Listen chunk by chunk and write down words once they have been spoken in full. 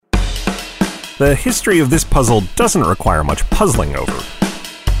The history of this puzzle doesn't require much puzzling over.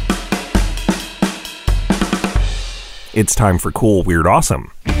 It's time for Cool, Weird,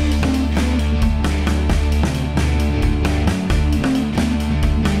 Awesome.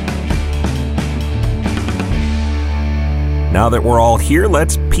 Now that we're all here,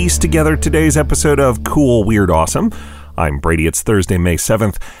 let's piece together today's episode of Cool, Weird, Awesome. I'm Brady. It's Thursday, May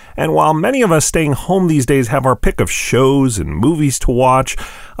 7th, and while many of us staying home these days have our pick of shows and movies to watch,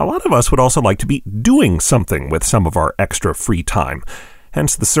 a lot of us would also like to be doing something with some of our extra free time.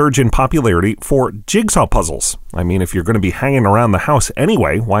 Hence the surge in popularity for jigsaw puzzles. I mean, if you're going to be hanging around the house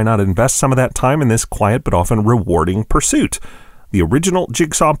anyway, why not invest some of that time in this quiet but often rewarding pursuit? The original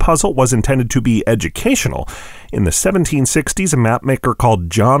jigsaw puzzle was intended to be educational. In the 1760s, a mapmaker called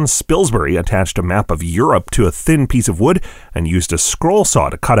John Spilsbury attached a map of Europe to a thin piece of wood and used a scroll saw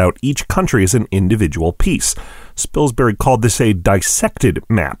to cut out each country as an individual piece. Spilsbury called this a dissected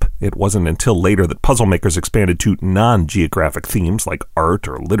map. It wasn't until later that puzzle makers expanded to non-geographic themes like art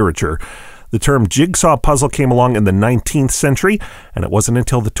or literature. The term jigsaw puzzle came along in the 19th century, and it wasn't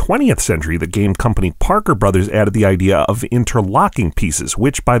until the 20th century that game company Parker Brothers added the idea of interlocking pieces,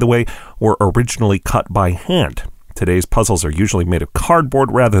 which, by the way, were originally cut by hand. Today's puzzles are usually made of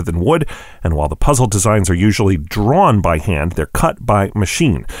cardboard rather than wood, and while the puzzle designs are usually drawn by hand, they're cut by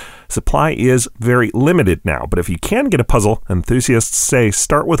machine. Supply is very limited now, but if you can get a puzzle, enthusiasts say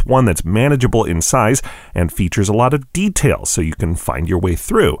start with one that's manageable in size and features a lot of detail so you can find your way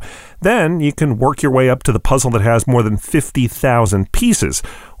through. Then you can work your way up to the puzzle that has more than 50,000 pieces,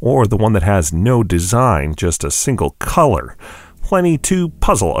 or the one that has no design, just a single color. Plenty to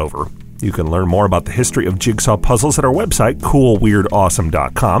puzzle over. You can learn more about the history of jigsaw puzzles at our website,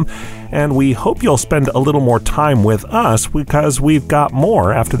 coolweirdawesome.com, and we hope you'll spend a little more time with us because we've got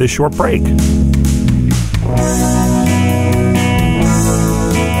more after this short break.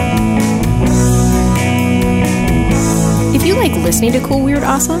 If you like listening to Cool, Weird,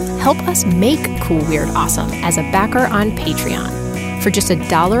 Awesome, help us make Cool, Weird, Awesome as a backer on Patreon. For just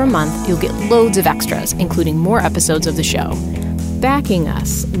 $1 a month, you'll get loads of extras, including more episodes of the show. Backing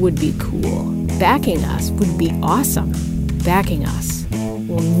us would be cool. Backing us would be awesome. Backing us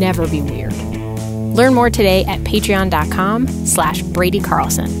will never be weird. Learn more today at patreon.com/Brady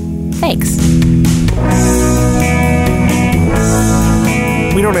Carlson. Thanks.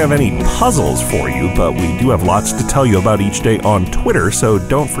 We don't have any puzzles for you, but we do have lots to tell you about each day on Twitter, so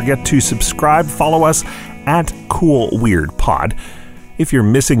don't forget to subscribe. Follow us at Cool Weird Pod. If you're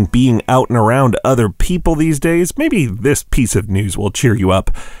missing being out and around other people these days, maybe this piece of news will cheer you up.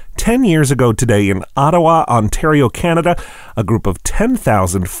 10 years ago today in Ottawa, Ontario, Canada, a group of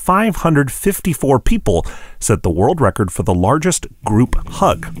 10,554 people set the world record for the largest group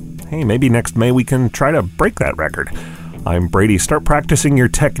hug. Hey, maybe next May we can try to break that record. I'm Brady. Start practicing your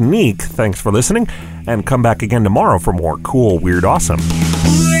technique. Thanks for listening, and come back again tomorrow for more Cool, Weird, Awesome.